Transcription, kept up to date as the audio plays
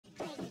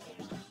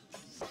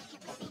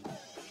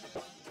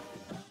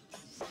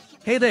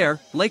Hey there,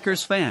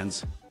 Lakers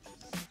fans!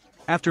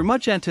 After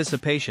much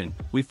anticipation,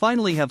 we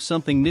finally have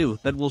something new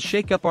that will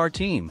shake up our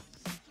team.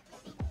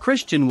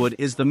 Christian Wood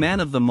is the man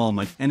of the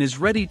moment and is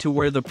ready to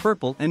wear the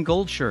purple and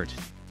gold shirt.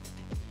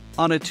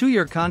 On a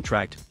 2-year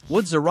contract,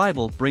 Wood's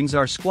arrival brings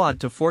our squad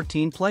to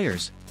 14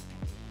 players.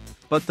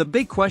 But the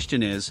big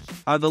question is,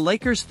 are the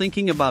Lakers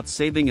thinking about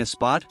saving a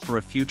spot for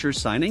a future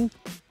signing?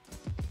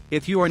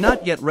 If you are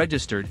not yet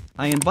registered,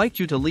 I invite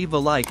you to leave a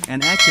like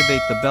and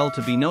activate the bell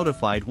to be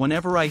notified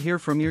whenever I hear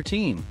from your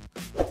team.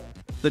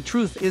 The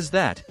truth is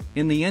that,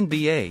 in the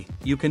NBA,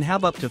 you can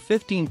have up to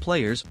 15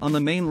 players on the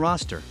main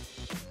roster.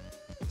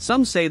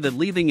 Some say that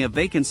leaving a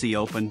vacancy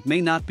open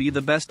may not be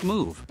the best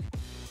move.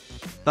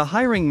 The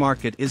hiring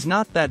market is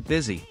not that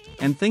busy,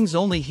 and things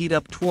only heat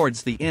up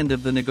towards the end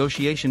of the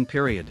negotiation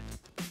period.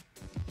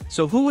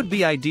 So who would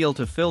be ideal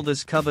to fill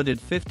this coveted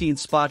 15th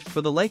spot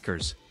for the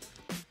Lakers?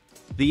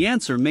 The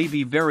answer may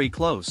be very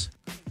close.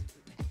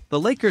 The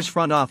Lakers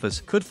front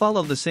office could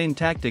follow the same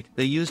tactic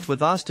they used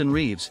with Austin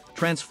Reeves,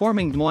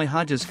 transforming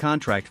Hodge's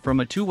contract from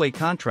a 2-way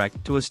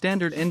contract to a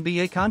standard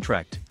NBA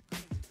contract.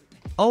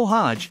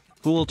 Hodge,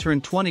 who will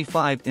turn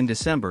 25 in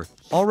December,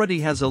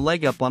 already has a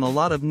leg up on a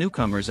lot of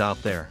newcomers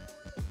out there.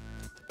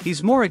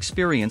 He's more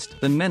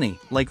experienced than many,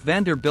 like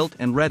Vanderbilt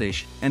and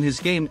Reddish, and his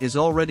game is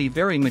already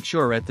very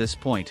mature at this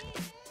point.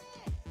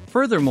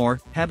 Furthermore,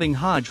 having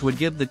Hodge would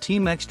give the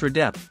team extra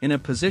depth in a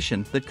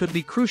position that could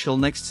be crucial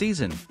next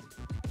season.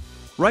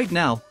 Right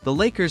now, the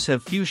Lakers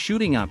have few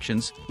shooting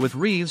options, with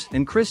Reeves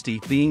and Christie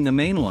being the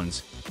main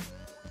ones.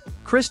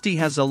 Christie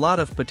has a lot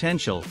of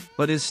potential,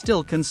 but is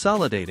still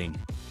consolidating.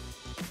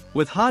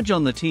 With Hodge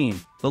on the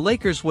team, the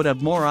Lakers would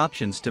have more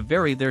options to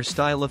vary their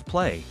style of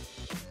play.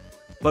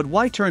 But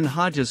why turn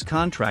Hodge's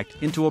contract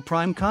into a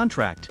prime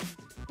contract?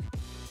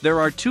 There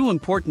are 2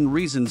 important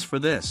reasons for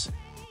this.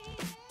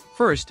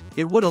 First,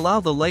 it would allow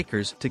the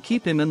Lakers to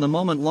keep him in the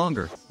moment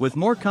longer, with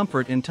more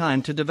comfort and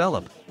time to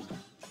develop.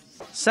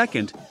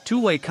 Second,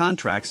 2-way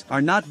contracts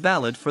are not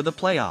valid for the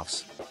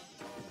playoffs.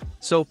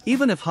 So,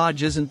 even if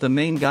Hodge isn't the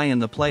main guy in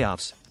the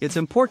playoffs, it's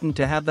important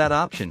to have that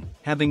option,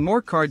 having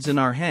more cards in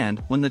our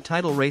hand when the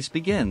title race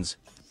begins.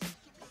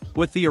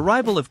 With the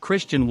arrival of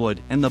Christian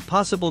Wood and the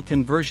possible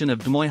conversion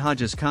of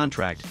Hodge's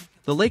contract,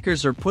 the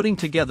Lakers are putting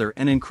together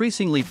an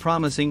increasingly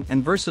promising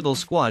and versatile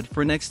squad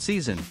for next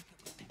season.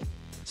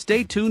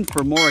 Stay tuned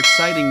for more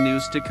exciting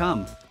news to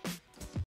come.